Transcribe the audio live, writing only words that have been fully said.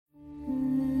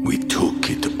We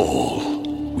took it all.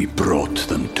 We brought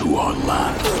them to our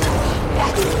land.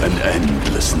 An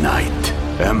endless night,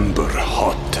 ember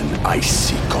hot and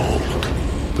icy cold.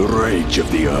 The rage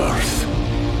of the earth.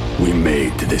 We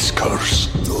made this curse.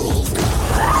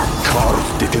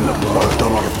 Carved it in the blood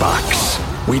on our backs.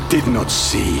 We did not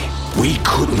see. We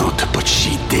could not, but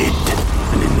she did.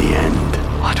 And in the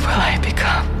end... What will I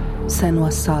become?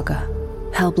 Senua's Saga.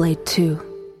 Hellblade 2.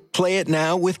 Play it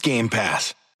now with Game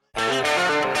Pass.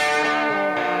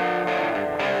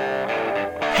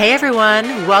 Hey everyone,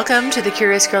 welcome to the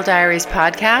Curious Girl Diaries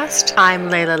podcast. I'm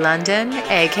Layla London,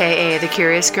 aka The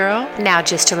Curious Girl. Now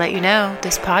just to let you know,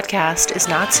 this podcast is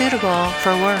not suitable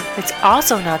for work. It's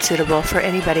also not suitable for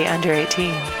anybody under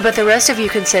 18. But the rest of you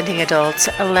consenting adults,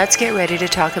 let's get ready to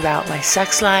talk about my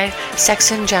sex life,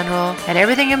 sex in general, and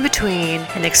everything in between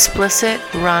in explicit,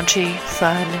 raunchy,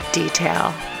 fun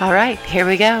detail. All right, here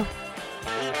we go.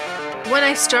 When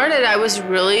I started, I was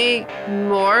really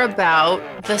more about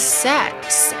the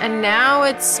sex, and now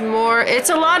it's a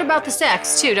lot about the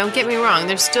sex too, don't get me wrong.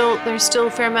 There's still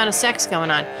a fair amount of sex going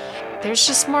on. There's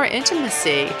just more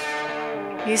intimacy.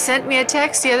 He sent me a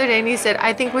text the other day and he said,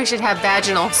 I think we should have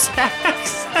vaginal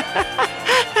sex.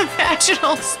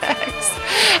 Vaginal sex.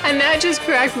 And that just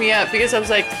cracked me up because I was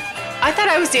like, I thought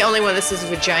I was the only one that says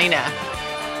vagina.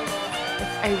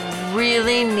 I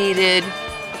really needed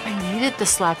the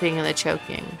slapping and the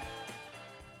choking.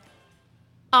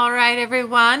 All right,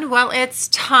 everyone. Well, it's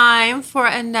time for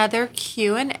another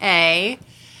Q&A. Hey,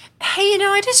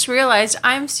 I just realized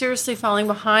I'm seriously falling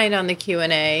behind on the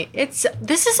Q&A.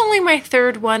 This is only my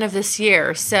third one of this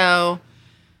year, so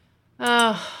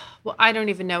well, I don't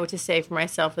even know what to say for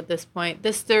myself at this point.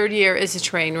 This third year is a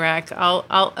train wreck.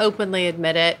 I'll openly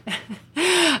admit it.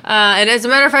 And as a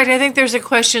matter of fact, I think there's a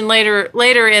question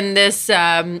later in this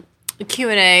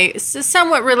Q&A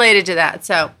somewhat related to that.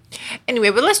 So anyway,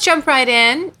 but let's jump right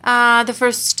in. The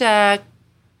first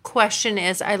question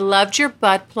is, I loved your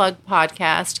butt plug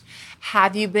podcast.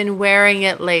 Have you been wearing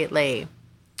it lately?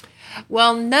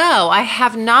 Well, no, I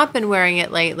have not been wearing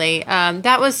it lately.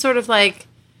 That was sort of like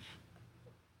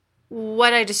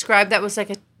what I described. That was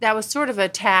sort of a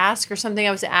task or something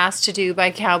I was asked to do by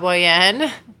Cowboy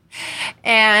N.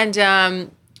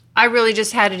 And I really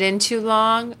just had it in too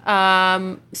long.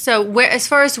 So as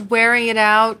far as wearing it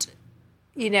out,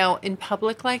 in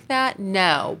public like that,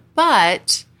 no.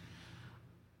 But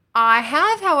I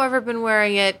have, however, been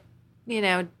wearing it,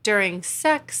 during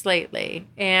sex lately.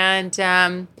 And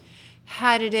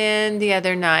had it in the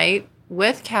other night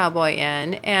with Cowboy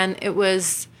N. And it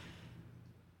was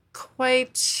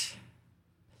quite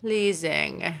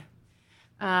pleasing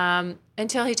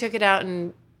until he took it out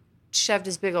and shoved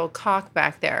his big old cock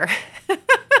back there.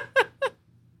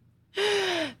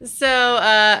 So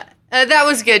that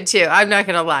was good too. I'm not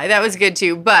going to lie. That was good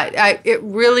too. But it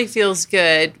really feels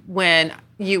good when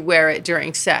you wear it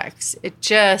during sex. It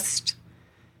just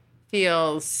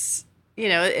feels,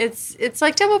 it's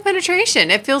like double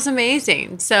penetration. It feels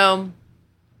amazing. So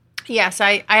yes,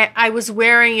 I was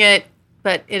wearing it,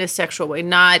 but in a sexual way,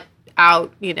 not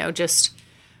out, just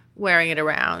wearing it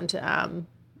around.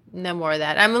 No more of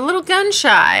that. I'm a little gun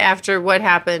shy after what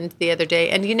happened the other day.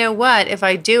 And you know what? If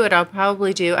I do it, I'll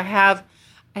probably do. I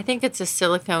think it's a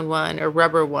silicone one or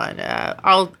rubber one.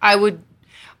 I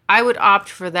would opt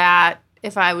for that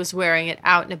if I was wearing it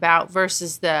out and about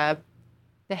versus the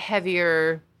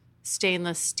heavier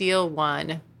stainless steel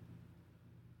one.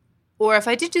 Or if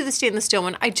I did do the stainless steel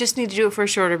one, I just need to do it for a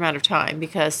shorter amount of time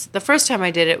because the first time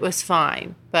I did it was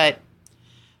fine. But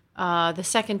the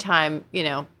second time,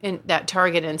 in that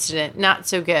Target incident, not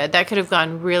so good. That could have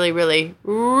gone really, really,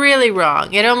 really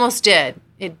wrong. It almost did.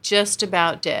 It just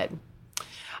about did.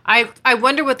 I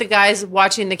wonder what the guys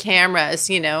watching the cameras,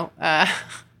 that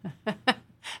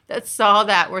saw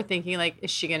that were thinking, like, is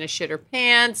she going to shit her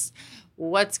pants?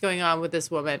 What's going on with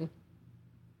this woman?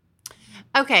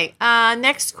 Okay,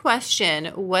 next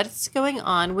question. What's going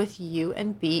on with you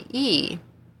and BE?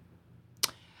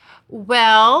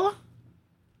 Well,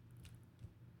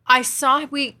 I saw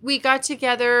we got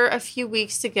together a few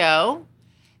weeks ago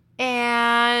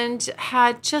and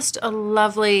had just a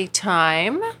lovely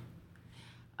time.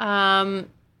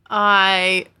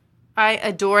 I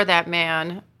adore that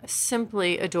man.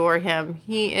 Simply adore him.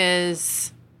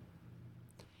 He's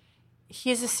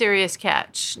a serious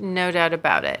catch, no doubt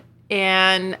about it.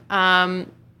 And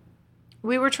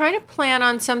we were trying to plan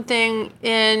on something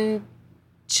in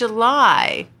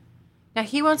July. Now,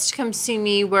 he wants to come see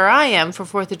me where I am for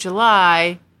 4th of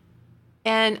July,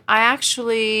 and I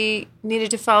actually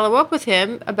needed to follow up with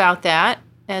him about that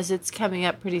as it's coming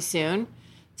up pretty soon.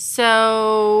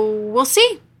 So we'll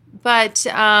see. But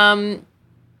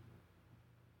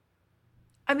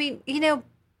I mean,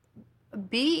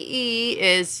 BE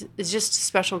is just a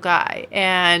special guy.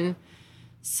 And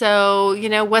so,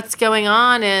 what's going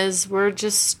on is we're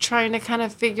just trying to kind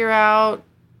of figure out,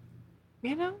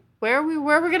 where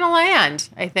we're going to land,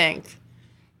 I think.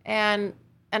 And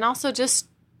also just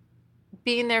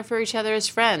being there for each other as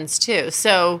friends too.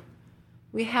 So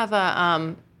we have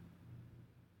a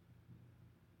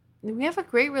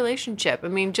great relationship. I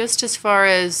mean, just as far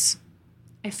as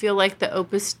I feel like the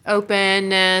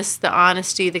openness, the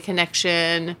honesty, the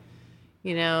connection,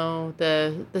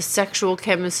 the sexual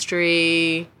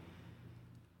chemistry.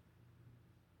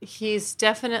 He's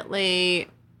definitely.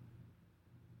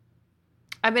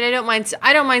 I mean, I don't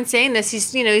mind saying this.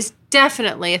 He's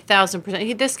definitely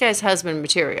 1,000%. This guy's husband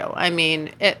material. I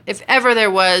mean, if ever there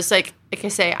was, like I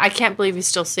say, I can't believe he's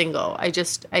still single. I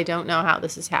don't know how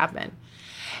this has happened.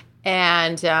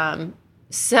 And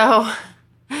so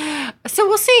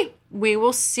we'll see. We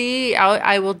will see.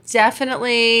 I will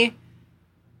definitely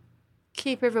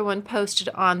keep everyone posted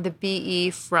on the BE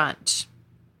front.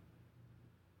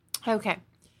 Okay.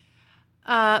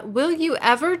 Will you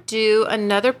ever do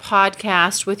another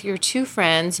podcast with your two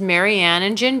friends, Marianne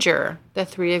and Ginger? The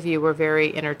three of you were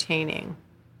very entertaining.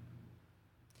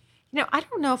 I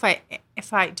don't know if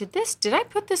I did this. Did I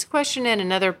put this question in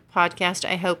another podcast?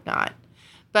 I hope not.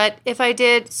 But if I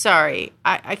did, sorry.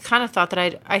 I kind of thought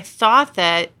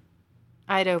that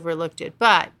I'd overlooked it.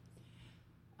 But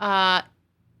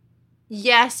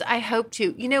yes, I hope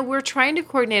to. We're trying to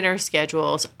coordinate our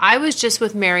schedules. I was just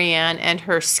with Marianne and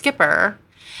her skipper.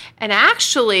 And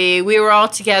actually, we were all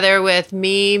together with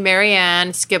me,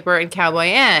 Marianne, Skipper, and Cowboy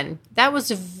N.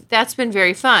 That's been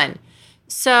very fun.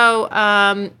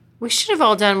 So we should have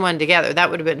all done one together. That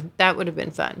would have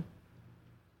been fun.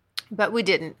 But we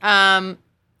didn't.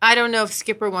 I don't know if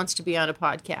Skipper wants to be on a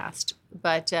podcast,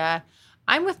 but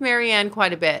I'm with Marianne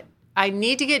quite a bit. I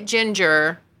need to get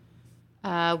Ginger.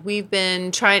 We've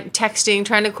been trying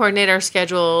to coordinate our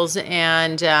schedules,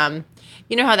 and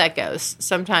you know how that goes.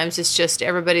 Sometimes it's just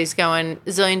everybody's going a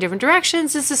zillion different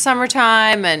directions. It's the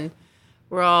summertime, and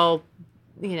we're all,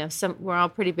 we're all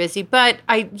pretty busy. But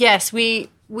we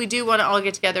do want to all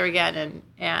get together again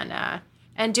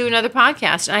and do another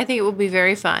podcast, and I think it will be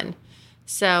very fun.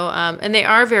 So, and they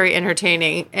are very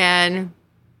entertaining, and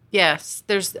yes,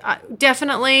 there's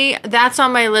definitely, that's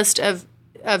on my list of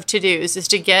to-dos, is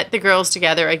to get the girls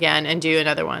together again and do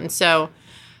another one. So,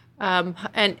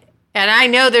 and I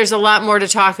know there's a lot more to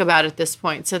talk about at this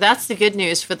point. So that's the good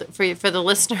news for the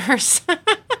listeners.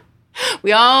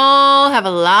 We all have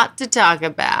a lot to talk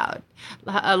about.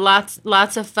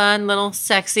 Lots of fun little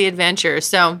sexy adventures.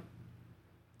 So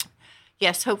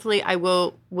yes, hopefully I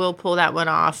will pull that one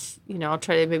off. I'll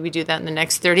try to maybe do that in the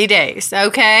next 30 days.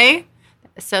 Okay.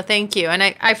 So thank you. And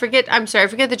I forget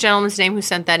the gentleman's name who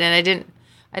sent that in.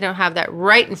 I don't have that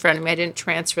right in front of me. I didn't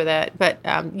transfer that, but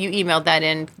you emailed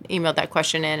that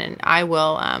question in, and I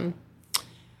will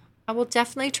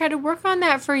definitely try to work on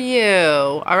that for you.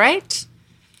 All right.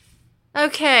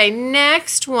 Okay.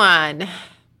 Next one.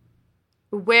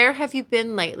 Where have you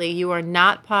been lately? You are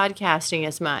not podcasting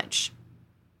as much.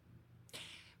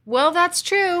 Well, that's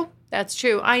true. That's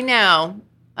true. I know.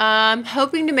 I'm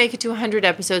hoping to make it to 100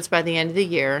 episodes by the end of the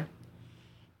year.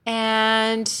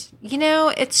 And,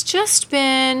 it's just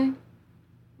been,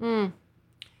 what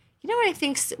I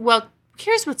think, well,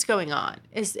 here's what's going on,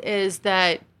 is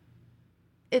that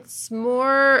it's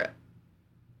more,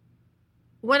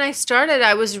 when I started,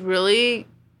 I was really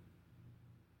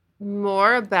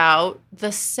more about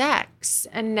the sex,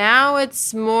 and now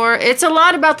it's a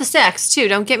lot about the sex too.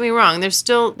 Don't get me wrong. There's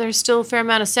still a fair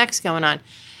amount of sex going on.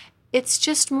 It's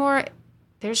just more,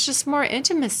 there's just more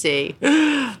intimacy.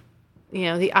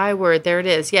 The I word, there it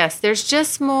is. Yes, there's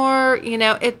just more,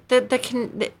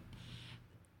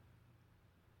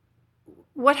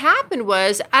 what happened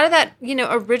was, out of that,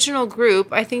 original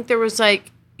group, I think there was 10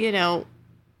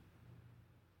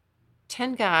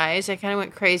 guys I kind of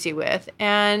went crazy with.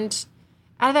 And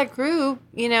out of that group,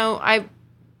 I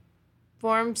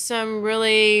formed some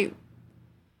really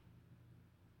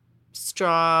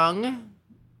strong,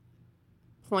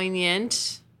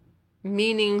 poignant,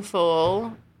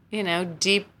 meaningful,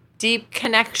 deep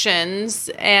connections.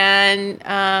 And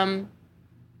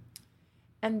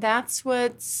that's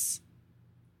what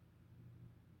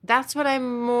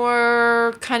I'm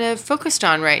more kind of focused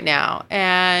on right now.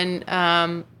 And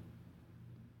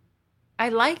I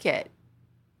like it.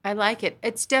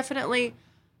 It's definitely,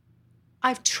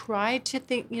 I've tried to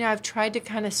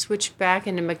kind of switch back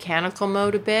into mechanical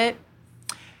mode a bit.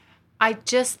 I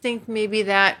just think maybe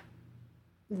that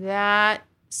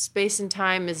space and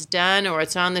time is done, or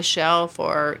it's on the shelf,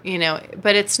 or,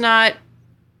 but it's not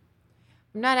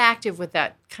not active with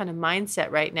that kind of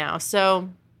mindset right now. So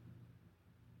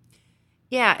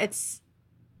yeah, it's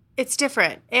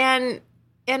different. And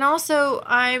also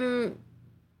I'm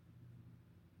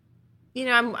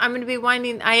going to be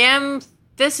winding.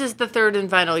 This is the third and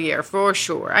final year for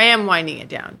sure. I am winding it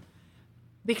down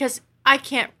because I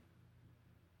can't,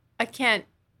 I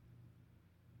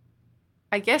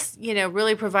guess,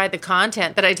 really provide the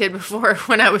content that I did before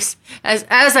when I was, as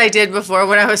I did before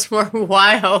when I was more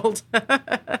wild.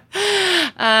 I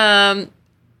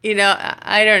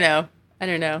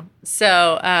don't know.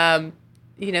 So,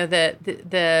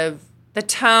 the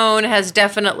tone has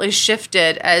definitely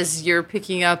shifted, as you're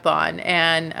picking up on.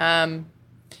 And,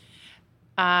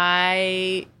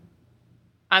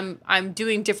 I'm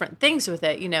doing different things with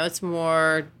it. It's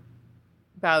more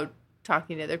about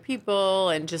talking to other people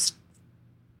and just.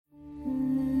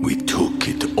 We took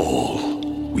it all.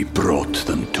 We brought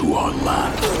them to our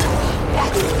land.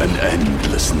 An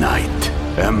endless night,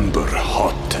 ember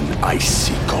hot and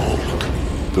icy cold.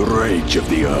 The rage of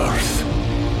the earth.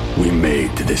 We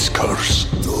made this curse.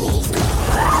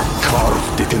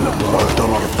 Carved it in the blood on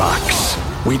our backs.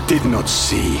 We did not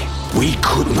see. We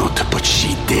could not, but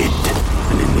she did.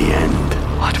 And in the end,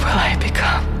 what will I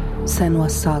become?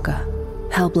 Senua's Saga.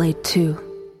 Hellblade 2.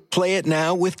 Play it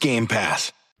now with Game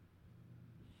Pass.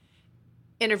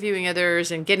 Interviewing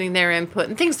others and getting their input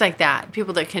and things like that.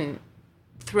 People that can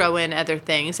throw in other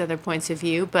things, other points of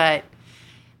view. But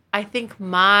I think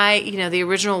the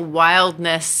original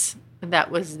wildness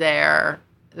that was there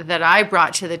that I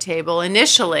brought to the table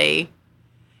initially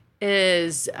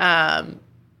is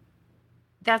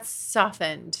that's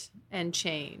softened and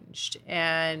changed.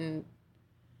 And,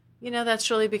 that's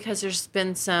really because there's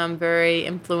been some very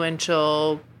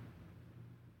influential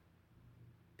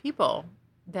people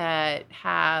that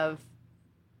I've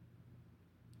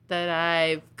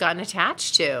gotten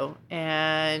attached to,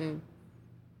 and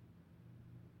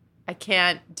I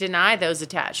can't deny those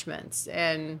attachments,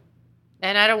 and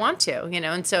I don't want to,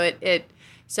 and so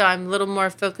so I'm a little more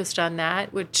focused on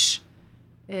that, which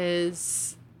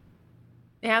is,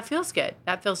 it feels good.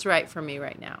 That feels right for me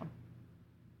right now.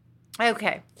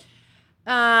 Okay.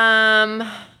 Let's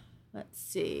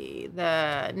see.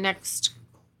 The next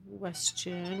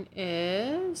question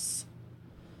is,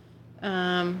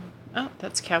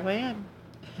 that's Cowboy Ann.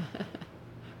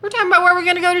 We're talking about where we're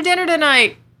going to go to dinner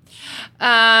tonight.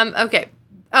 Okay.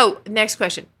 Oh, next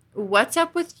question. What's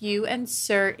up with you and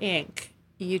Sir Ink?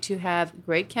 You two have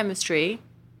great chemistry.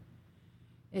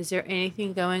 Is there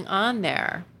anything going on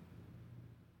there?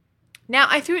 Now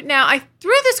I threw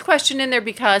this question in there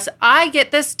because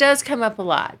this does come up a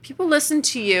lot. People listen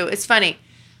to you. It's funny.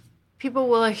 People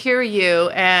will hear you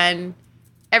and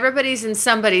everybody's in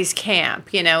somebody's camp,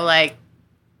 like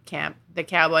camp, the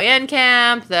Cowboy N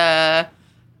camp, the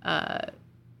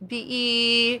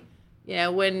BE,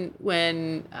 when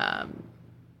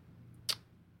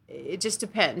it just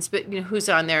depends, but who's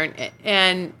on there.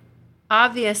 And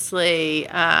obviously,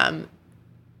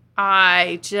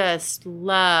 I just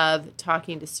love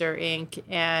talking to Sir Ink,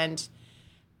 and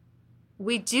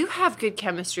we do have good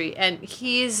chemistry, and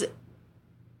he's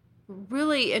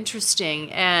really interesting,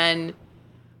 and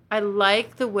I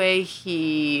like the way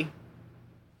he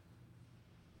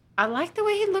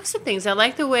looks at things. I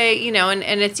like the way,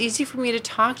 and it's easy for me to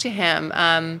talk to him.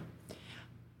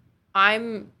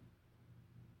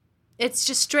 It's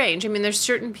just strange. I mean, there's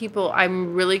certain people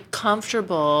I'm really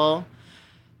comfortable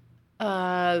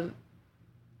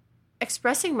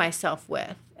expressing myself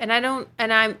with, and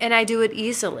I do it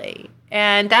easily.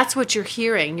 And that's what you're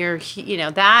hearing.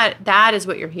 That is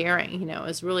what you're hearing,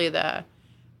 is really the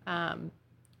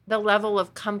level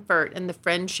of comfort and the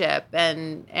friendship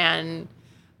and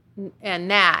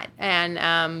that.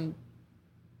 And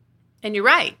you're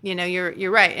right.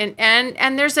 You're right.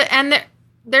 And there's a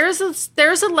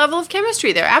level of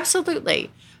chemistry there. Absolutely.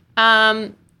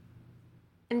 And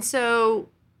so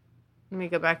let me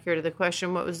go back here to the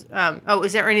question. What was,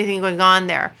 is there anything going on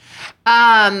there?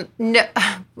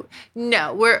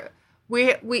 No,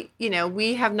 we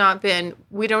have not been,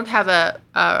 we don't have a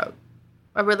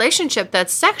relationship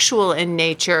that's sexual in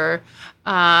nature.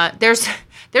 There's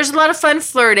a lot of fun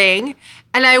flirting.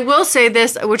 And I will say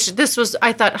this was,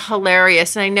 I thought,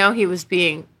 hilarious. And I know he was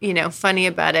being, funny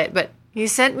about it, but he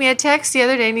sent me a text the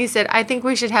other day and he said, I think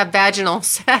we should have vaginal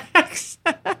sex.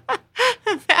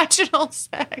 Vaginal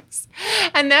sex.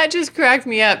 And that just cracked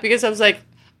me up because I was like,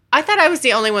 I thought I was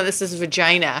the only one that says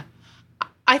vagina.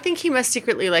 I think he must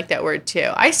secretly like that word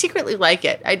too. I secretly like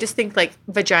it. I just think like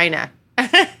vagina.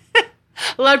 A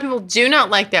lot of people do not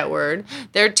like that word.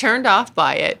 They're turned off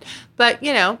by it. But,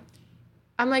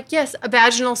 I'm like, yes, a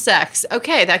vaginal sex.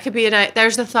 Okay, that could be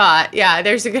there's the thought. Yeah,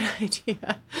 there's a good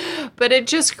idea. But it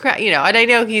just, and I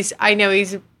know he's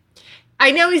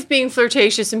being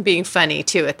flirtatious and being funny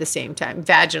too at the same time.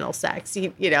 Vaginal sex.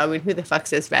 I mean, who the fuck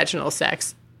says vaginal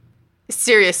sex?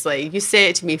 Seriously, you say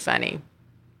it to be funny.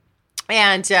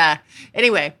 And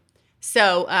anyway,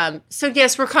 so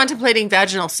yes, we're contemplating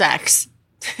vaginal sex.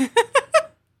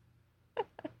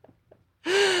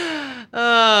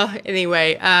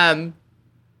 Anyway,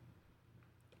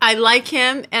 I like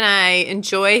him and I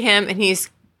enjoy him, and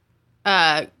he's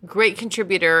a great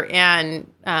contributor.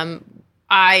 And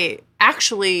I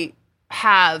actually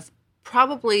have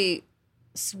probably,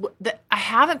 I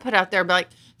haven't put out there, but like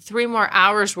 3 more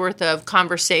hours worth of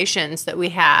conversations that we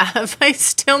have. I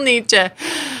still need to,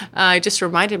 I just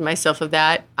reminded myself of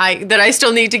that. I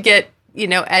still need to get,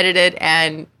 edited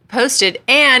and posted.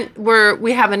 And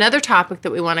we have another topic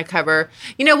that we want to cover.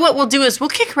 What we'll do is we'll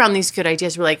kick around these good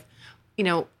ideas. We're like,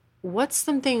 what's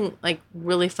something like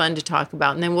really fun to talk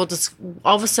about? And then we'll just,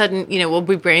 all of a sudden, we'll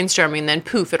be brainstorming, and then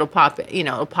poof, it'll pop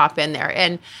in there.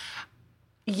 And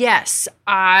yes,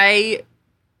 I'll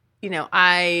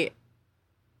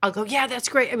go, yeah, that's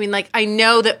great. I mean, like, I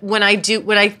know that when I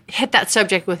hit that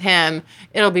subject with him,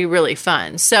 it'll be really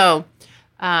fun. So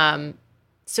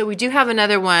we do have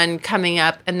another one coming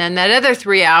up, and then that other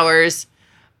 3 hours,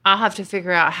 I'll have to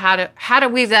figure out how to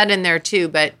weave that in there too.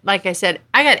 But like I said,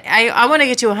 I want to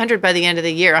get to 100 by the end of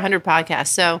the year, 100 podcasts.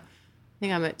 So I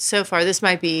think I'm at, so far, this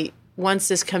might be, once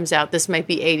this comes out, this might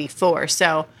be 84.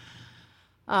 So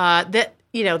it's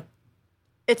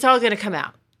all going to come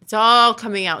out. It's all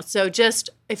coming out. So just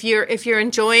if you're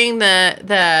enjoying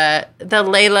the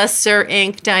Layla Sir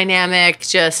Inc. dynamic,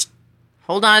 just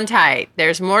hold on tight.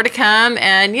 There's more to come,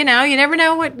 and you never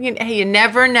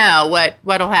know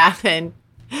what'll happen.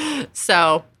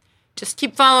 So just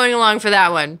keep following along for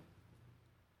that one.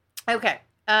 Okay.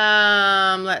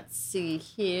 Let's see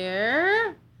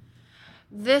here.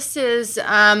 This is,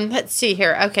 let's see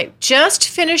here. Okay. Just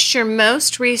finished your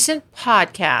most recent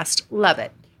podcast. Love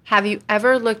it. Have you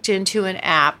ever looked into an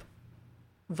app,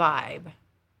 Vibe?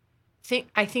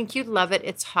 I think you'd love it.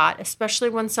 It's hot, especially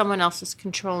when someone else is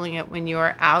controlling it when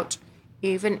you're out,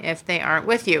 even if they aren't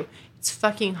with you. It's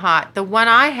fucking hot. The one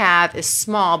I have is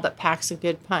small but packs a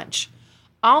good punch.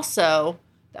 Also,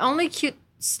 the only cute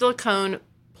silicone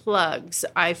plugs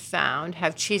I've found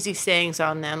have cheesy sayings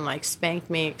on them like spank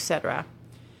me, etc.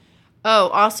 Oh,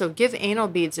 also, give anal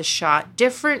beads a shot.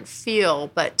 Different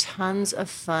feel, but tons of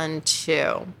fun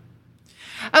too.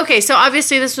 Okay, so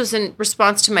obviously this was in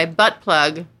response to my butt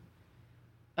plug.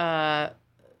 The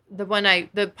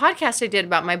podcast I did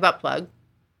about my butt plug.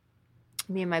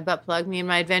 Me and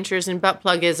my adventures in butt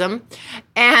plugism.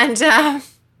 And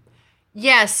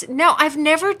yes, no, I've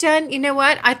never done, you know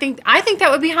what? I think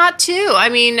that would be hot too. I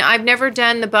mean, I've never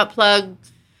done the butt plug,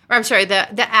 or I'm sorry,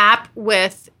 the app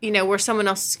with, where someone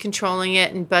else is controlling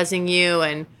it and buzzing you,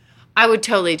 and I would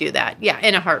totally do that. Yeah,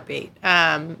 in a heartbeat.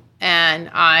 And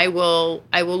I will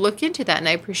look into that, and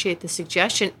I appreciate the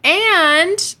suggestion.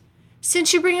 And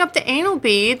since you bring up the anal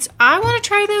beads, I want to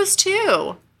try those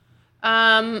too.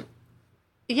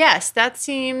 Yes, that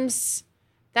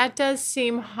does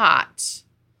seem hot.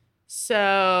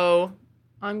 So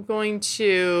I'm going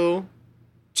to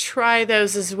try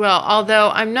those as well. Although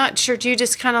I'm not sure, do you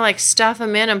just kind of like stuff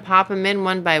them in and pop them in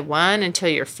one by one until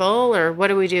you're full? Or what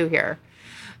do we do here?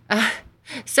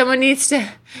 Someone needs to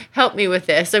help me with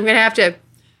this. I'm going to have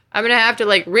to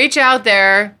like reach out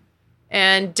there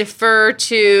and defer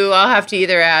to, I'll have to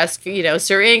either ask, Sir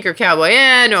Inc. or Cowboy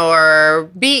N or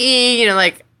BE,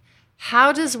 like,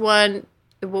 how do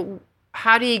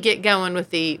you get going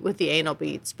with the anal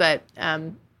beads? But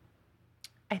I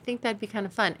think that'd be kind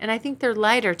of fun. And I think they're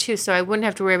lighter too, so I wouldn't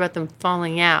have to worry about them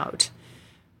falling out.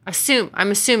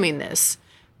 I'm assuming this.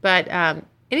 But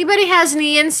anybody has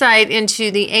any insight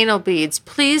into the anal beads,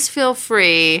 please feel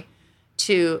free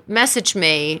to message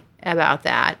me about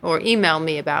that or email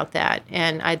me about that.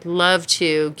 And I'd love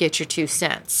to get your 2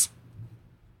 cents.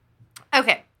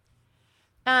 Okay.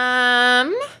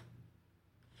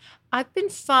 I've been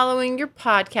following your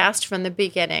podcast from the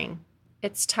beginning.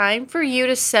 It's time for you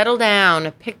to settle down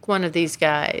and pick one of these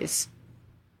guys.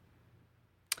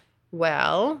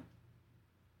 Well,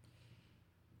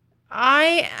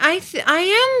 I am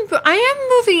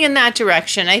moving in that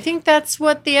direction. I think that's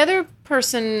what the other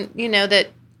person, that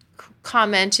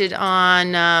commented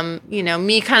on,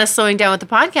 me kind of slowing down with the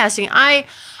podcasting. I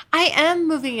am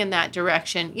moving in that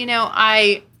direction. When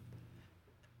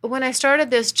I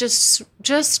started this, just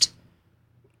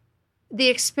the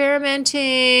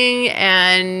experimenting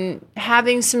and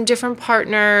having some different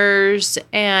partners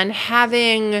and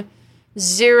having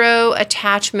zero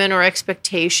attachment or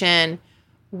expectation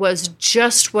was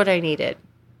just what I needed. It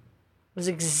was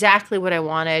exactly what I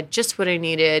wanted, just what I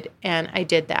needed, and I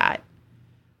did that.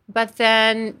 But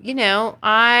then,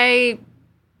 I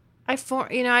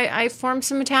formed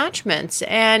some attachments,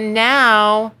 and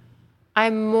now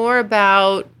I'm more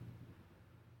about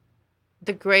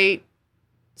the great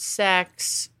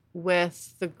sex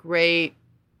with the great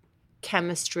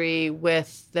chemistry,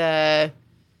 with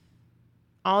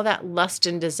all that lust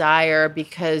and desire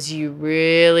because you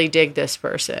really dig this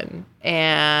person.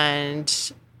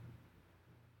 And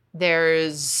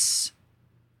there's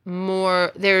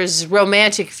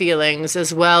romantic feelings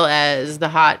as well as the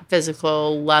hot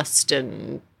physical lust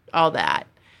and all that.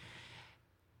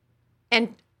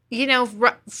 And,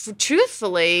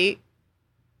 truthfully,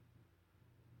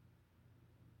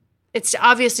 it's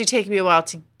obviously taken me a while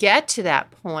to get to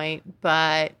that point,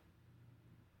 but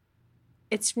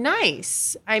it's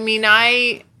nice. I mean,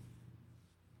 I'm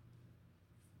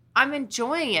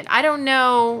enjoying it. I don't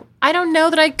know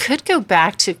that I could go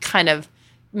back to kind of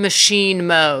machine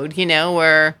mode,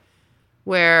 where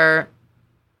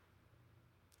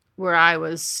I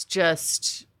was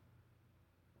just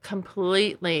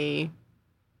completely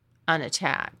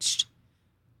unattached.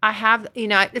 I have,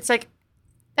 it's like,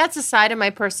 that's a side of my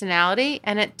personality,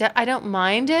 and I don't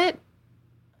mind it.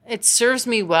 It serves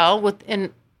me well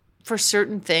for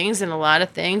certain things and a lot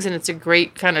of things, and it's a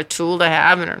great kind of tool to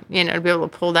have, and to be able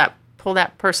to pull that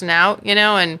person out,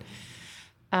 and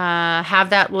have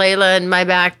that Layla in my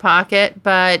back pocket.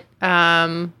 But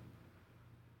I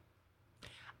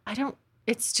don't.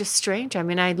 It's just strange. I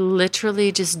mean, I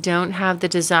literally just don't have the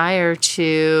desire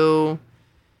to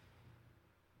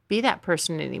be that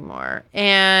person anymore,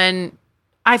 and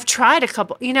I've tried a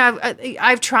couple.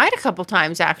 I've tried a couple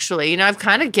times actually. I've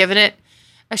kind of given it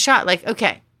a shot. Like,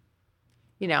 okay,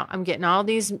 I'm getting all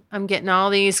these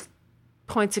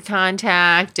points of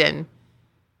contact and,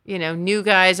 new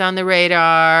guys on the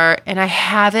radar, and I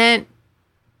haven't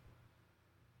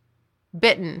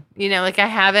bitten, I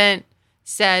haven't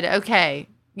said, okay,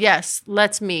 yes,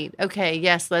 let's meet. Okay,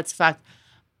 yes, let's fuck.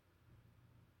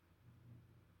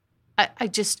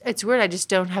 It's weird. I just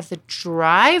don't have the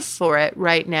drive for it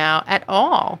right now at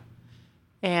all.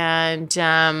 And,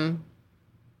 I'm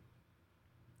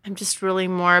just really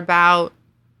more about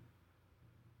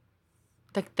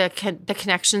the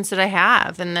connections that I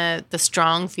have and the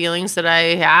strong feelings that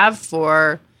I have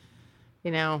for,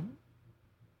 some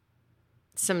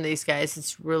of these guys.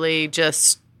 It's really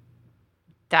just,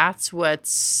 that's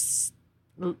what's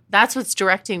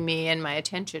directing me and my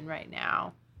attention right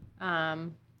now.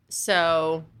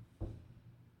 So,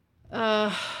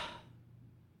 I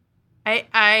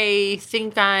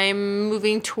think I'm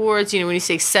moving towards, when you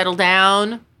say settle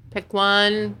down, pick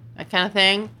one, that kind of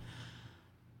thing.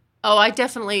 Oh,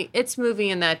 it's moving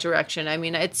in that direction. I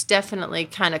mean, it's definitely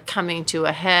kind of coming to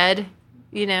a head,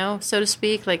 so to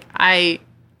speak. Like I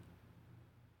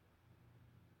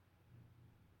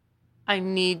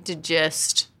need to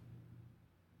just,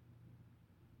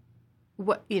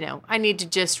 I need to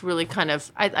just really kind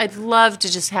of, I'd love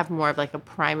to just have more of like a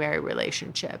primary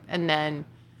relationship. And then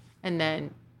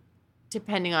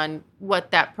depending on what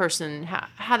that person,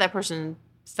 how that person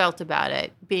felt about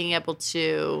it, being able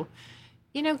to,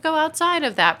 go outside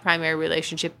of that primary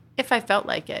relationship if I felt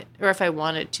like it or if I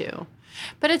wanted to.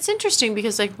 But it's interesting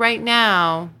because like right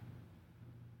now,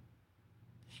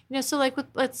 so like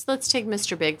let's take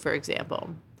Mr. Big, for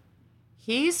example.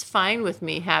 He's fine with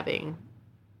me having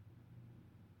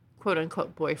quote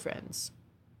unquote boyfriends.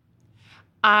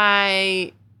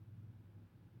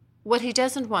 What he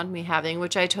doesn't want me having,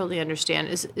 which I totally understand,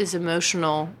 is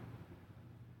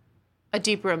a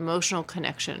deeper emotional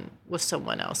connection with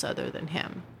someone else other than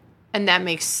him. And that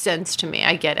makes sense to me.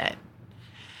 I get it.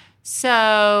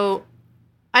 So,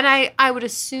 and I would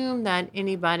assume that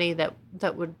anybody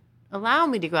that would allow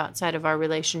me to go outside of our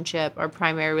relationship, our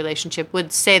primary relationship,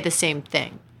 would say the same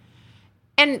thing.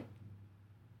 And,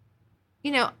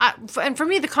 and for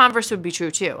me, the converse would be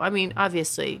true too. I mean,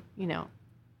 obviously,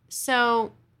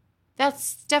 so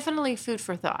that's definitely food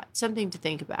for thought, something to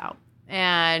think about.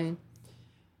 And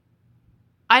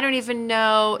I don't even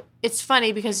know. It's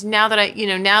funny because now that I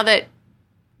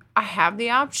have the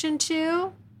option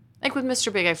to, like with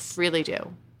Mr. Big, I freely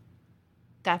do.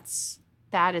 That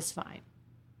is fine.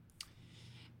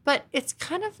 But it's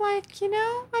kind of like,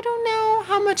 I don't know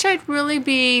how much I'd really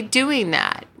be doing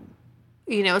that.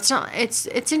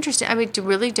 It's interesting. I mean, I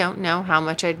really don't know how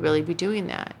much I'd really be doing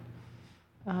that.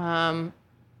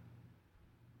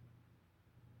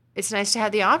 It's nice to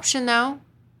have the option though.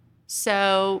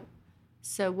 So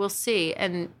we'll see.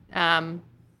 And,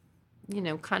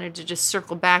 kind of to just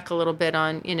circle back a little bit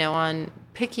on, on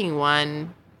picking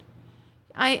one,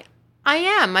 I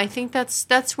am. I think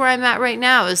that's where I'm at right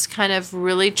now, is kind of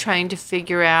really trying to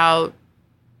figure out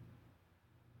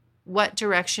what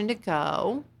direction to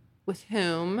go, with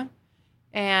whom,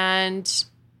 and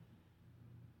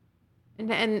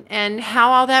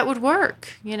how all that would work,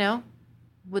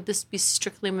 Would this be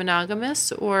strictly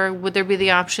monogamous, or would there be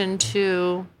the option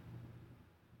to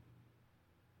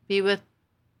be with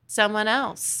someone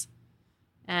else?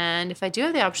 And if I do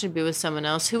have the option to be with someone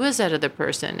else, who is that other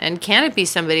person? And can it be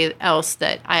somebody else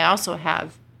that I also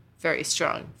have very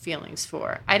strong feelings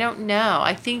for? I don't know.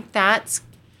 I think that's,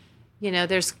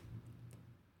 there's,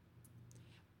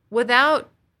 without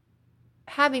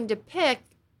having to pick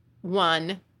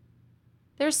one,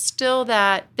 there's still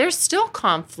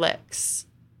conflicts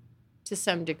to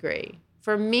some degree.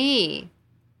 For me,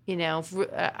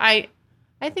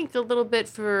 I think a little bit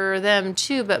for them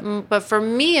too, but for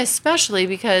me especially,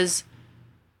 because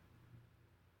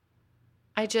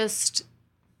I don't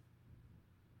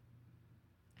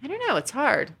know, it's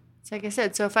hard. It's like I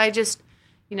said, so if I just,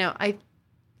 I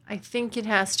think it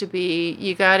has to be,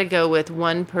 you got to go with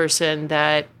one person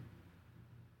that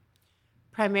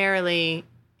primarily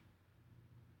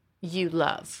you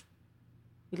love.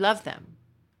 You love them.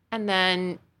 And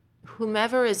then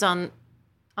whomever is on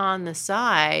the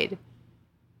side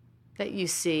that you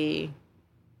see,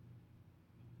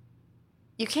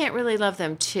 you can't really love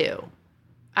them too.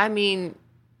 I mean,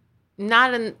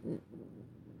 not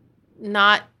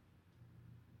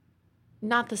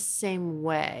the same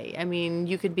way. I mean,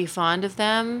 you could be fond of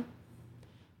them,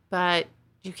 but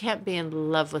you can't be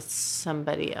in love with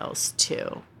somebody else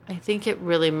too. I think it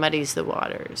really muddies the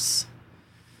waters.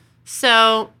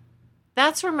 So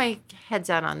that's where my head's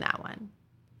at on that one.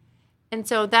 And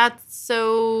so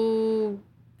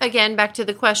again, back to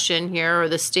the question here, or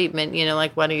the statement,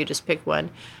 like, why don't you just pick one?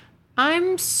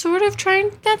 I'm sort of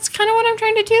that's kind of what I'm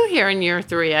trying to do here in year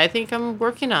 3. I think I'm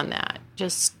working on that.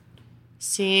 Just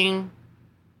seeing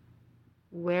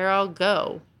where I'll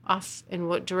go, off in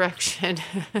what direction.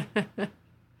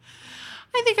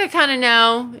 I think I kind of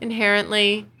know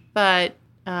inherently, but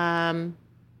yeah,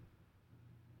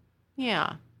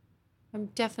 I'm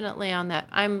definitely on that.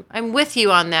 I'm with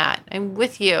you on that. I'm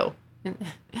with you.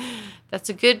 That's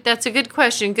a good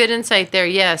question. Good insight there.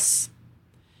 Yes.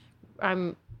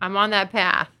 I'm on that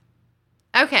path.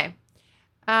 Okay.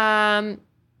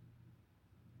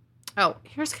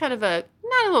 Here's kind of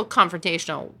not a little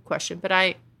confrontational question, but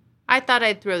I thought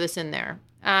I'd throw this in there.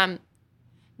 And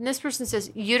this person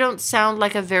says, you don't sound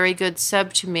like a very good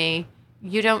sub to me.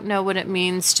 You don't know what it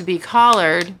means to be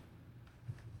collared.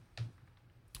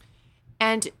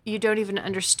 And you don't even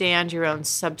understand your own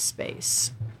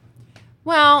subspace.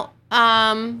 Well,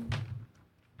 I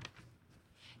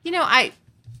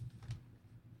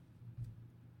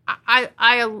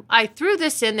threw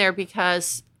this in there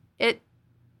because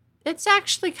it's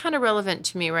actually kind of relevant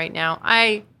to me right now.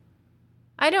 I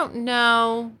don't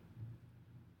know.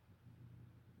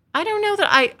 I don't know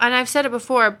that and I've said it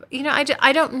before,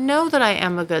 I don't know that I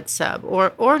am a good sub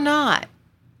or not.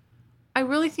 I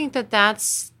really think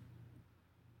that's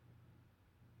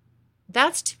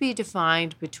to be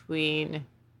defined between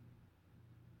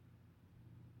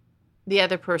the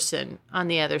other person on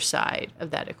the other side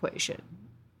of that equation,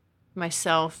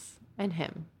 myself and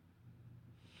him.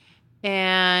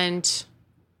 And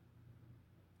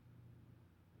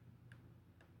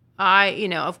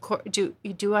of course,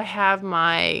 do I have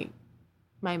my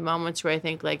moments where I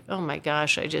think like, oh my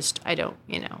gosh, I don't,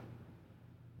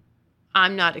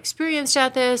 I'm not experienced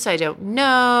at this. I don't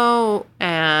know.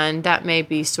 And that may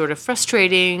be sort of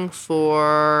frustrating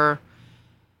for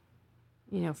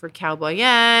Cowboy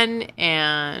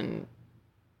Yen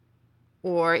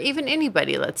or even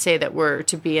anybody, let's say, that were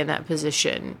to be in that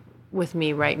position with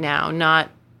me right now,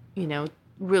 not,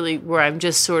 really where I'm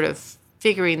just sort of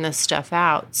figuring this stuff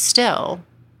out still.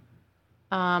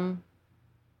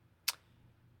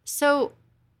 So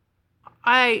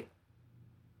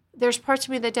there's parts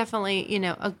of me that definitely,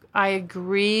 I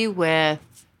agree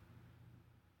with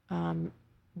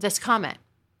this comment,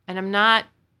 and I'm not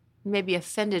maybe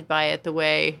offended by it the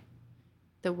way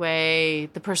the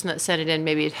person that sent it in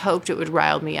maybe had hoped it would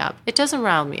rile me up. It doesn't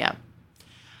rile me up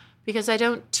because I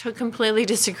don't completely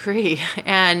disagree.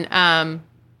 And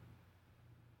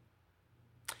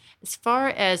as far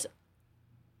as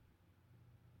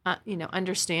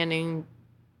understanding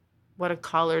what a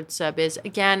collared sub is,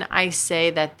 again, I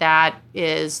say that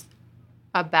is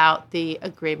about the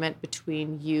agreement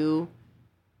between you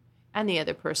and the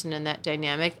other person in that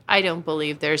dynamic. I don't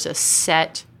believe there's a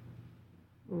set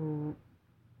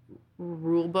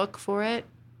rule book for it.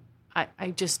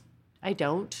 I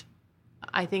don't.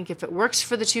 I think if it works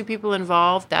for the two people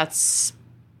involved,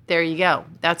 there you go.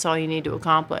 That's all you need to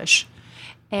accomplish.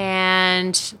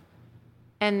 And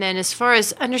then as far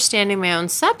as understanding my own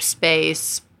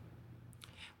subspace,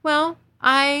 well,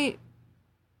 again,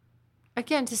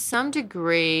 to some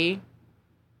degree,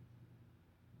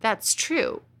 that's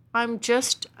true. I'm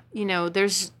just,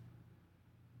 there's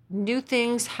new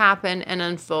things happen and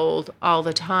unfold all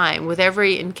the time. With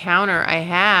every encounter I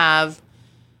have,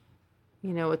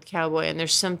 with Cowboy, and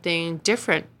there's something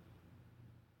different.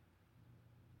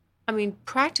 I mean,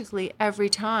 practically every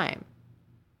time.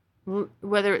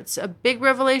 Whether it's a big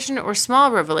revelation or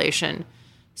small revelation,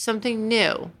 something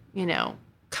new,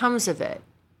 comes of it.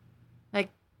 Like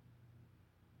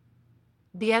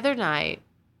the other night,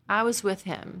 I was with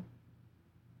him,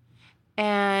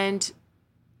 and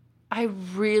I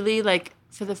really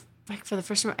for the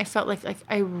first time, I felt like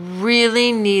I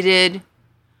really needed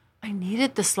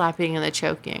the slapping and the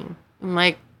choking. I'm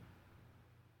like,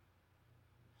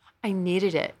 I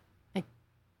needed it, like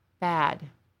bad.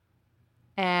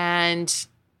 And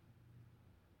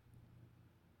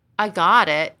I got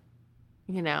it,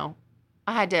 I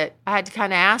had to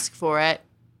kind of ask for it,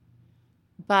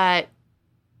 but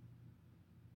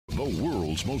the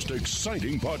world's most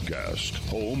exciting podcast,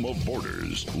 home of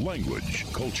borders, language,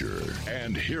 culture.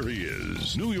 And here he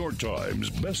is, New York Times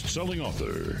best-selling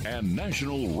author and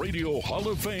National Radio Hall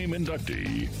of Fame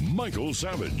inductee, Michael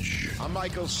Savage. I'm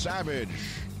Michael Savage,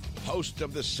 host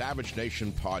of the Savage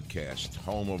Nation podcast,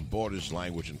 home of borders,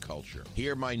 language, and culture.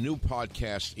 Hear my new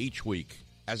podcast each week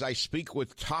as I speak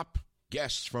with top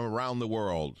guests from around the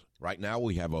world. Right now,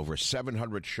 we have over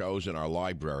 700 shows in our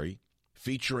library,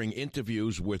 featuring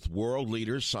interviews with world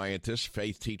leaders, scientists,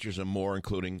 faith teachers, and more,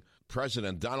 including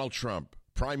President Donald Trump,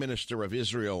 Prime Minister of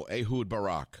Israel, Ehud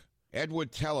Barak,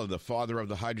 Edward Teller, the father of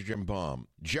the hydrogen bomb,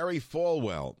 Jerry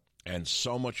Falwell, and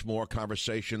so much more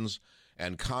conversations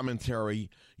and commentary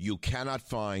you cannot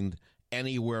find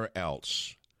anywhere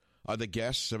else. Other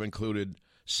guests have included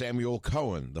Samuel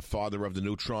Cohen, the father of the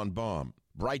neutron bomb,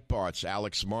 Breitbart's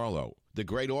Alex Marlow, the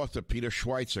great author Peter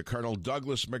Schweitzer, Colonel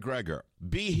Douglas McGregor.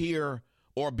 Be here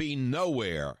or be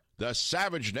nowhere. The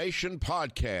Savage Nation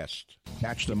Podcast.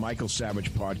 Catch the Michael Savage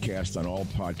Podcast on all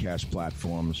podcast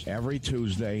platforms every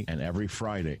Tuesday and every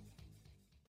Friday.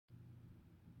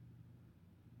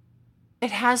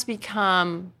 It has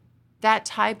become that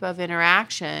type of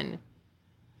interaction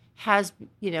has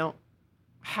a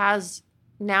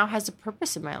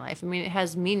purpose in my life. I mean, it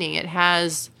has meaning.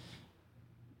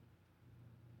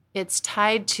 It's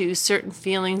tied to certain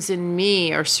feelings in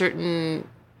me or certain,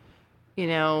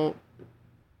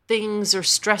 things or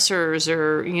stressors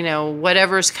or,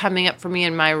 whatever's coming up for me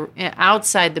in my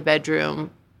outside the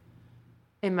bedroom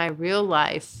in my real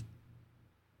life.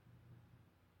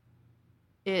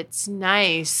 It's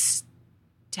nice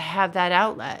to have that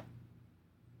outlet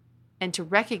and to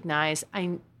recognize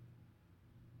I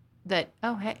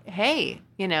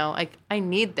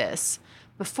need this.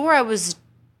 Before I was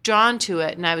drawn to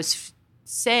it and I was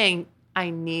saying I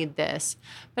need this,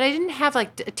 but I didn't have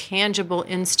like a tangible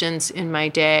instance in my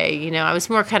day. I was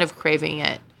more kind of craving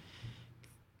it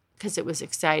because it was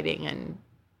exciting and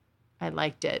I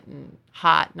liked it and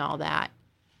hot and all that.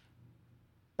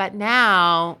 But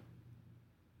now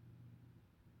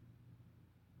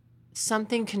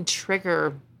something can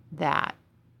trigger that,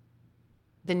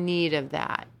 the need of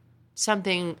that,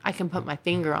 something I can put my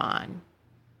finger on.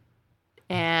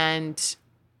 And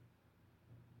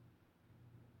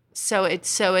so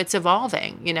it's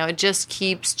evolving, it just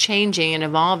keeps changing and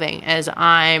evolving as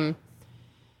I'm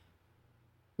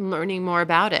learning more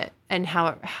about it and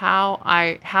how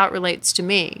it relates to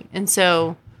me. And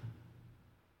so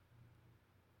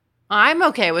I'm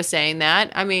okay with saying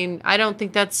that. I mean, I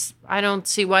don't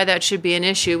see why that should be an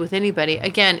issue with anybody.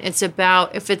 Again, it's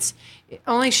about it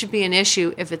only should be an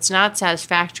issue if it's not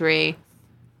satisfactory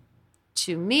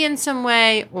to me in some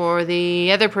way or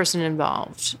the other person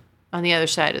involved on the other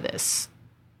side of this.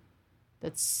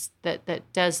 That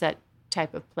does that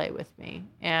type of play with me.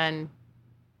 And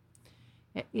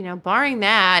barring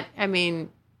that, I mean,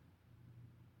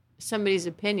 somebody's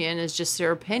opinion is just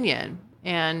their opinion.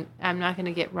 And I'm not going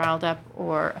to get riled up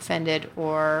or offended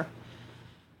or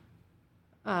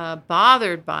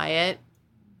bothered by it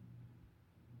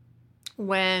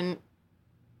when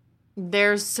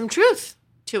there's some truth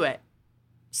to it.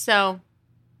 So,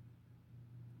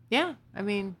 yeah, I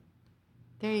mean,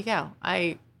 there you go.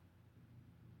 I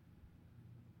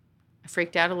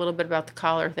freaked out a little bit about the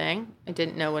collar thing. I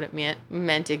didn't know what it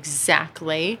meant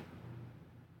exactly.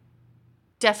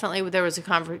 Definitely there was a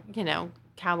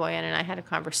Cowboy and I had a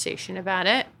conversation about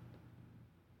it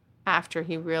after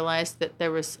he realized that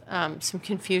there was some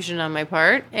confusion on my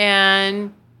part,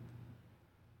 and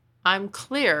I'm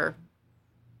clear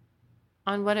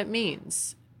on what it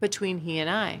means between he and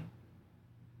I.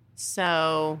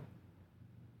 So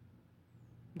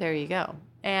there you go.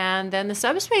 And then the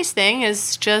subspace thing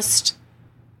is just,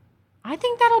 I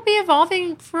think that'll be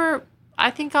evolving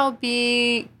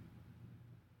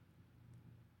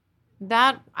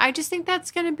I just think that's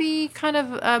going to be kind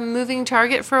of a moving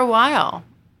target for a while.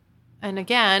 And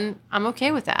again, I'm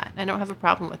okay with that. I don't have a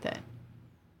problem with it.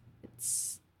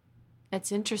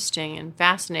 It's interesting and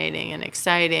fascinating and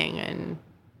exciting, and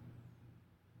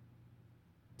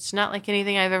it's not like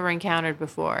anything I've ever encountered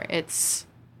before. It's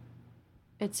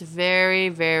very,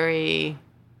 very,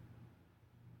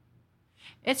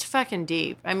 it's fucking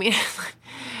deep. I mean,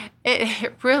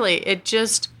 it really, it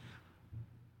just,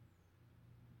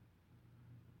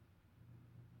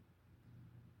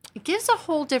 it gives a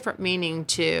whole different meaning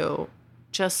to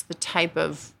just the type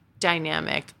of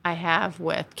dynamic I have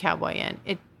with Cowboy Inn.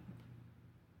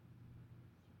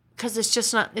 Because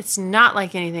it's not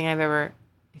like anything I've ever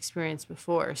experienced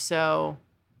before. So,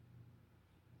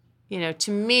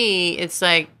 to me, it's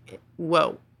like,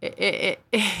 whoa, it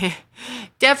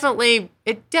definitely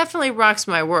rocks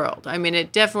my world. I mean,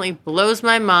 it definitely blows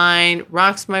my mind,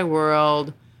 rocks my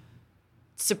world,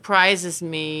 surprises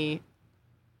me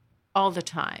all the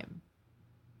time.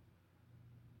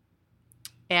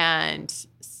 And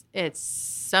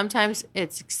sometimes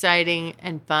it's exciting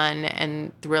and fun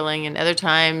and thrilling, and other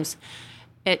times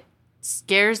it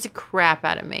scares the crap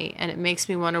out of me, and it makes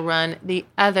me want to run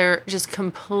just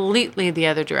completely the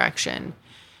other direction.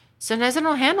 Sometimes I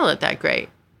don't handle it that great.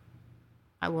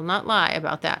 I will not lie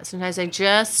about that. Sometimes I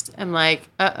just am like,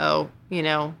 uh-oh,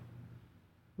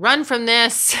 run from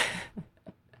this.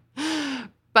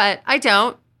 But I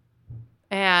don't.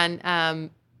 And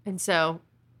so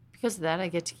because of that, I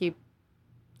get to keep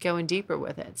going deeper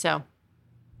with it. So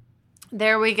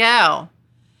there we go.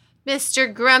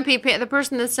 Mr. Grumpy the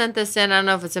person that sent this in, I don't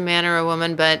know if it's a man or a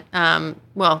woman, but,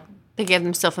 they gave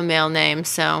themselves a male name,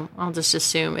 so I'll just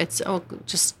assume it's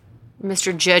just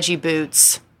Mr. Judgy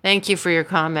Boots. Thank you for your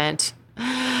comment.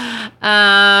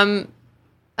 Okay,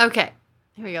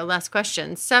 here we go. Last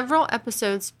question. Several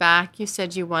episodes back, you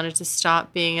said you wanted to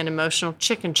stop being an emotional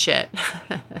chicken shit.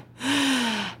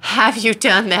 Have you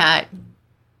done that?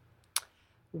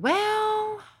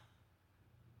 Well,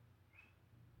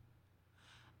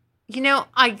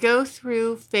 I go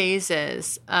through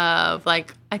phases of, I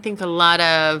think a lot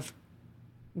of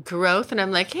growth, and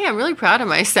I'm like, hey, I'm really proud of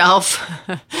myself.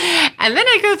 And then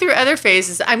I go through other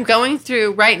phases.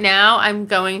 Right now, I'm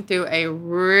going through a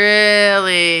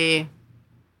really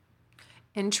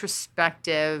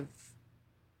introspective,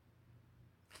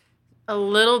 a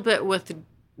little bit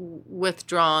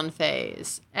withdrawn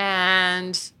phase.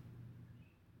 And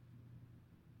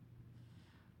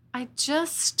it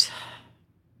just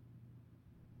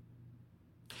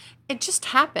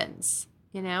happens,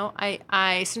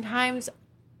 I sometimes,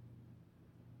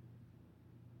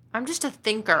 I'm just a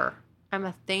thinker. I'm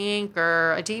a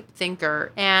thinker, a deep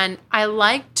thinker, and I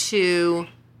like to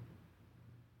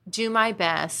do my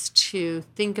best to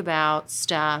think about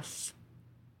stuff,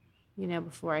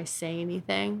 before I say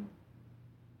anything.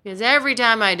 Because every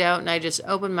time I don't, and I just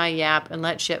open my yap and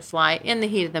let shit fly in the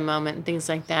heat of the moment and things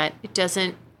like that, it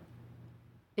doesn't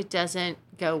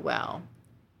go well.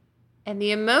 And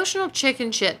the emotional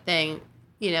chicken shit thing,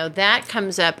 that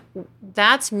comes up,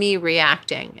 that's me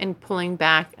reacting and pulling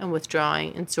back and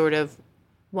withdrawing and sort of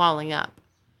walling up.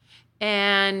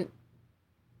 And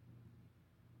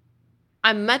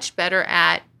I'm much better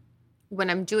at, when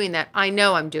I'm doing that, I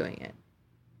know I'm doing it.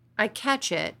 I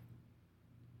catch it.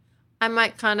 I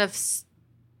might kind of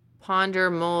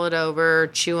ponder, mull it over,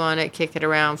 chew on it, kick it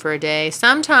around for a day.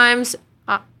 Sometimes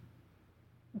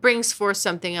brings forth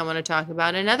something I want to talk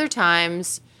about. And other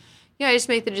times, I just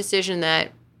make the decision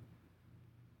that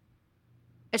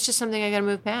it's just something I got to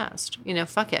move past.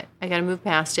 Fuck it. I got to move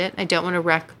past it. I don't want to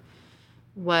wreck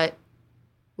what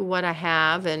I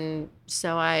have. And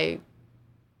so I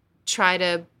try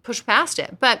to push past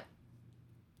it. But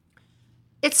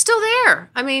it's still there.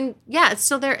 I mean, yeah, it's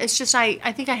still there. It's just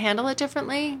I think I handle it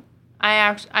differently.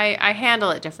 I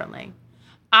handle it differently.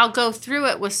 I'll go through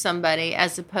it with somebody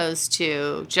as opposed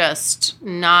to just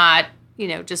not,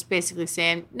 just basically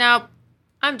saying, nope,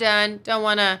 I'm done. Don't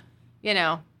want to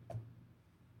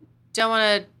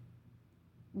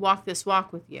walk this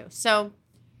walk with you. So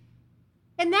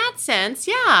in that sense,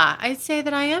 yeah, I'd say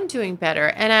that I am doing better.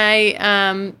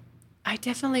 And I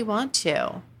definitely want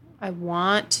to. I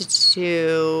want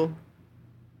to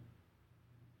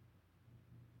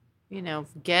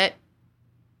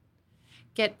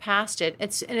get past it.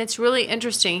 It's really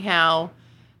interesting how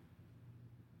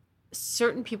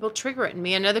certain people trigger it in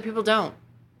me and other people don't.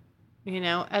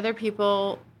 Other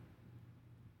people,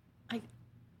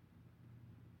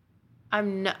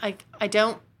 I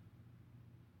don't.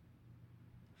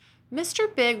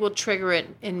 Mr. Big will trigger it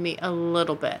in me a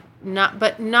little bit,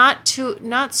 not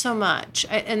so much.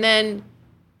 And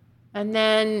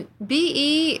then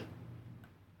BE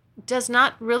does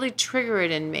not really trigger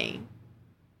it in me.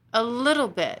 A little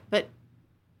bit, but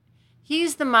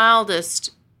he's the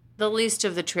mildest, the least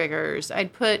of the triggers. I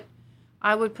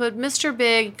would put Mr.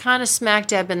 Big kind of smack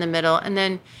dab in the middle, and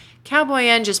then Cowboy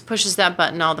N just pushes that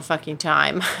button all the fucking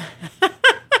time.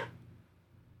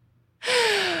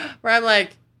 Where I'm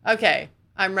like, okay,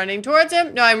 I'm running towards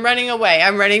him. No, I'm running away.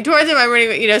 I'm running towards him. I'm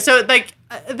running, so like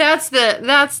that's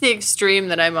the extreme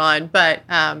that I'm on. But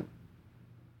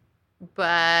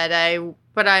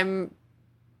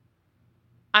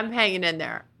I'm hanging in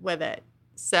there with it.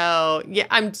 So yeah,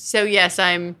 I'm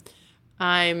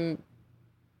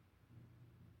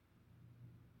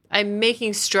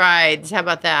making strides. How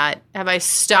about that? Have I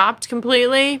stopped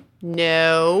completely?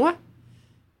 No.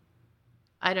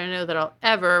 I don't know that I'll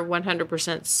ever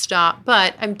 100% stop,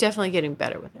 but I'm definitely getting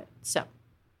better with it. So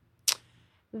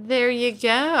there you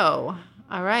go.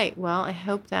 All right. Well, I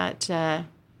hope that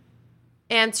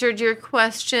answered your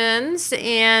questions,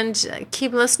 and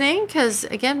keep listening because,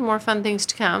 again, more fun things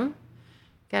to come.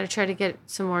 Got to try to get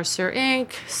some more Sir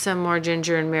Ink, some more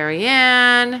Ginger and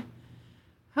Marianne,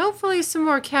 hopefully some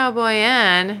more Cowboy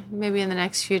N. Maybe in the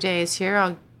next few days here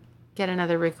I'll get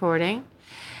another recording.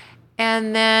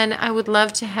 And then I would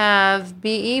love to have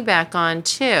BE back on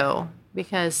too,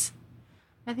 because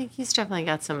I think he's definitely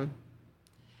got some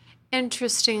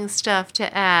interesting stuff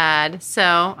to add. So,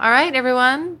 all right,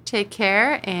 everyone, take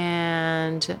care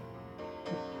and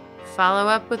follow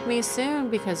up with me soon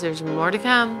because there's more to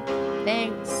come.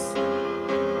 Thanks.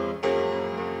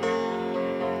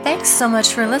 Thanks so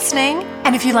much for listening.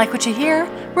 And if you like what you hear,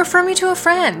 refer me to a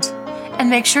friend. And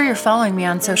make sure you're following me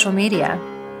on social media.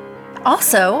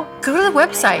 Also, go to the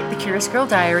website,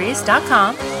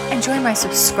 thecuriousgirldiaries.com, and join my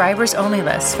subscribers-only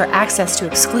list for access to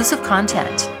exclusive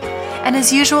content. And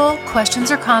as usual,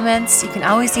 questions or comments, you can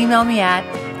always email me at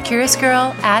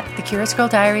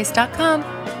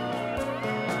curiousgirl@thecuriousgirldiaries.com.